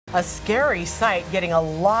A scary sight getting a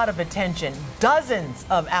lot of attention. Dozens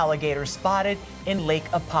of alligators spotted in Lake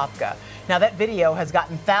Apopka. Now that video has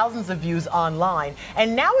gotten thousands of views online,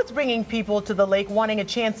 and now it's bringing people to the lake wanting a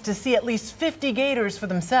chance to see at least 50 gators for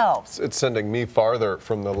themselves. It's sending me farther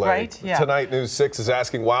from the lake. Right? Yeah. Tonight, News 6 is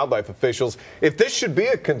asking wildlife officials if this should be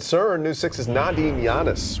a concern. News 6's Nadine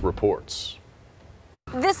Yanis reports.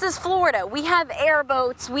 This is Florida. We have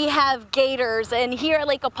airboats, we have gators, and here at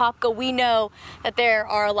Lake Apopka we know that there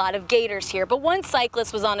are a lot of gators here. But one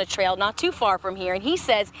cyclist was on a trail not too far from here, and he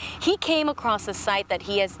says he came across a sight that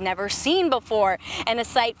he has never seen before, and a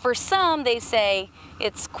sight for some, they say,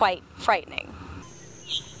 it's quite frightening.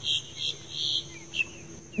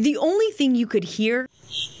 The only thing you could hear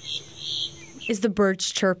is the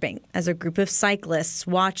birds chirping as a group of cyclists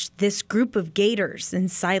watched this group of gators in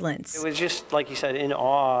silence. It was just, like you said, in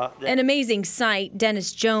awe. An amazing sight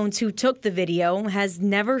Dennis Jones, who took the video, has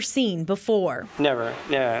never seen before. Never,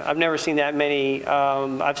 yeah. I've never seen that many.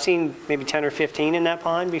 I've seen maybe 10 or 15 in that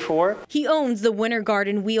pond before. He owns the Winter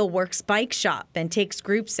Garden Wheelworks bike shop and takes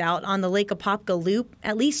groups out on the Lake Apopka loop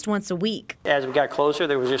at least once a week. As we got closer,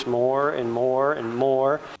 there was just more and more and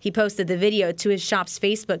more. He posted the video to his shop's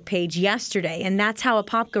Facebook page yesterday, and that's how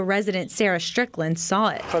Apopka resident Sarah Strickland saw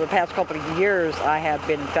it. For the past couple of years, I have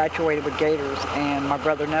been infatuated with gators, and my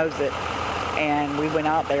brother knows it. And we went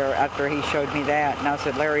out there after he showed me that, and I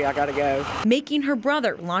said, Larry, I gotta go. Making her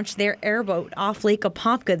brother launch their airboat off Lake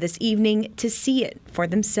Apopka this evening to see it for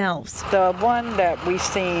themselves. The one that we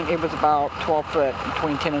seen, it was about 12 foot,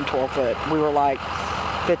 between 10 and 12 foot. We were like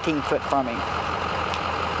 15 foot from him,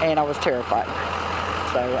 and I was terrified.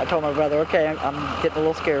 So I told my brother, okay, I'm getting a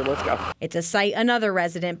little scared, let's go. It's a sight another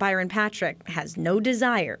resident, Byron Patrick, has no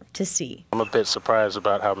desire to see. I'm a bit surprised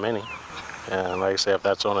about how many. And like I say, if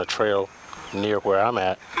that's on a trail near where I'm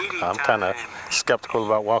at, I'm kind of skeptical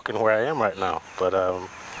about walking where I am right now. But I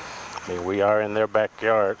mean, we are in their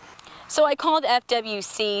backyard. So I called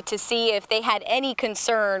FWC to see if they had any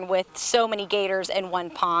concern with so many gators in one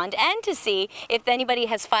pond, and to see if anybody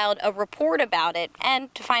has filed a report about it,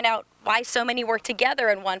 and to find out why so many were together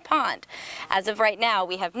in one pond. As of right now,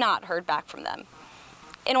 we have not heard back from them.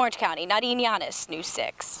 In Orange County, Nadine Yanis, News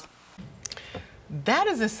 6. That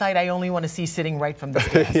is a sight I only want to see sitting right from this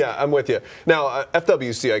desk. Yeah, I'm with you. Now,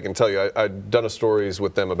 FWC, I can tell you, I've done stories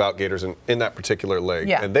with them about gators in that particular lake,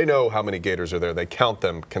 yeah. And they know how many gators are there. They count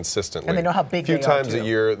them consistently. And they know how big they are, a few times a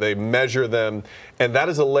year, they measure them. And that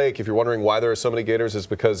is a lake, if you're wondering why there are so many gators, is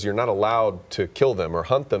because you're not allowed to kill them or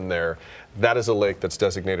hunt them there. That is a lake that's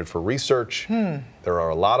designated for research. There are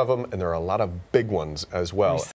a lot of them, and there are a lot of big ones as well.